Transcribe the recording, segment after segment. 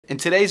In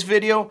today's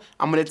video,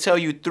 I'm going to tell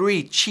you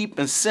 3 cheap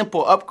and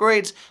simple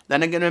upgrades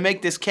that are going to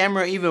make this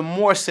camera even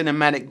more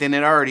cinematic than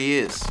it already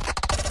is.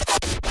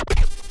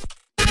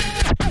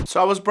 So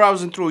I was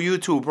browsing through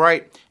YouTube,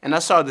 right? And I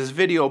saw this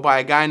video by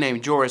a guy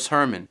named Joris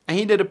Herman. And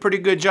he did a pretty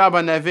good job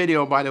on that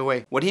video, by the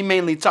way. What he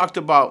mainly talked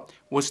about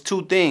was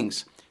 2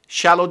 things: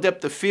 shallow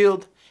depth of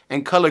field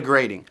and color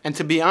grading. And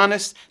to be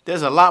honest,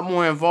 there's a lot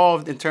more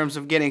involved in terms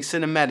of getting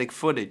cinematic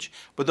footage,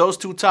 but those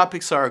 2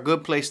 topics are a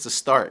good place to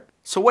start.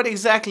 So what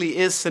exactly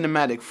is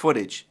cinematic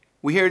footage?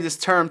 We hear this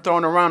term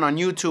thrown around on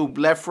YouTube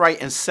left, right,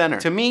 and center.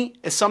 To me,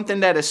 it's something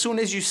that as soon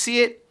as you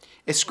see it,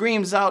 it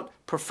screams out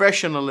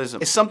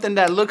professionalism. It's something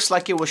that looks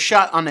like it was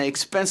shot on an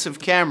expensive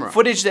camera.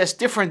 Footage that's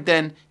different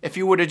than if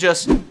you were to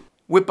just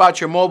whip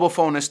out your mobile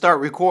phone and start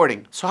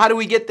recording. So how do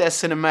we get that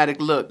cinematic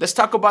look? Let's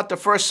talk about the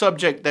first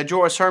subject that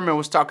Joris Herman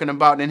was talking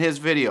about in his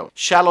video: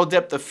 shallow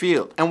depth of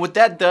field. And what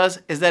that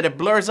does is that it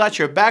blurs out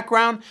your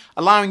background,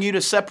 allowing you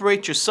to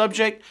separate your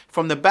subject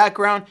from the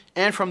background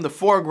and from the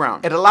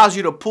foreground. It allows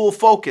you to pull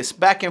focus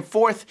back and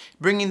forth,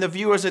 bringing the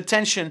viewer's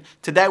attention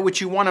to that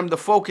which you want them to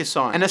focus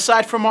on. And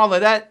aside from all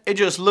of that, it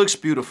just looks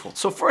beautiful.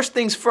 So first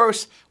things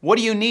first, what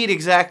do you need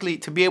exactly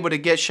to be able to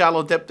get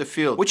shallow depth of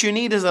field? What you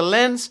need is a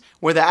lens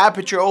where the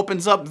aperture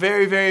opens up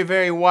very, very,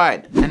 very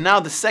wide. And now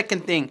the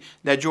second thing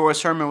that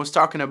Joris Herman was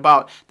talking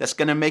about that's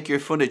going to make your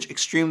footage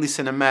extremely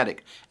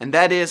cinematic, and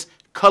that is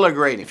color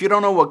grading. If you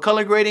don't know what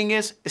color grading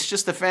is, it's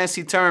just a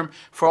fancy term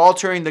for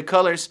altering the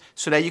colors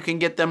so that you can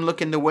get them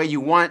looking the way you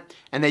want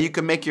and that you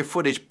can make your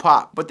footage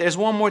pop. But there's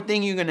one more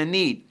thing you're going to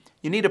need.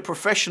 You need a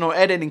professional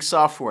editing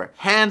software.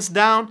 Hands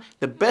down,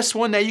 the best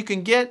one that you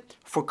can get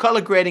for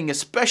color grading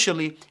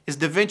especially is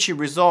DaVinci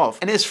Resolve,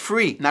 and it's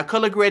free. Now,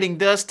 color grading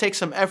does take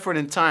some effort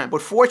and time,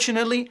 but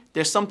fortunately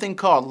there's something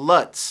called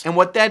LUTs, and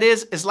what that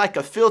is like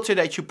a filter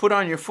that you put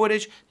on your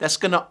footage that's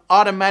gonna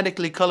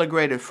automatically color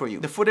grade it for you.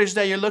 The footage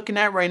that you're looking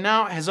at right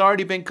now has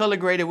already been color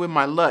graded with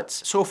my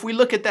LUTs. So if we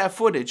look at that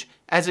footage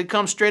as it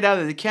comes straight out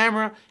of the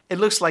camera, it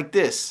looks like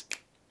this.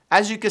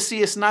 As you can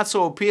see, it's not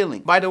so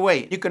appealing. By the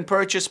way, you can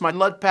purchase my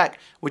LUT pack,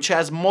 which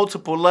has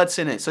multiple LUTs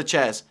in it, such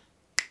as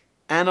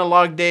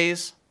Analog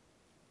Days,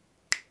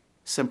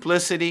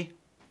 Simplicity,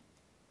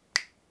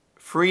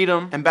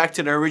 Freedom, and back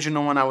to the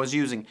original one I was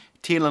using,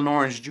 Teal and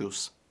Orange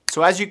Juice.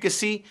 So as you can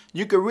see,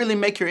 you can really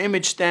make your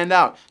image stand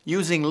out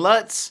using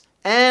LUTs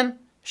and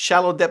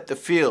shallow depth of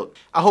field.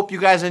 I hope you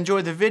guys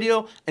enjoyed the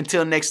video.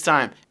 Until next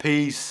time,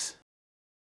 peace.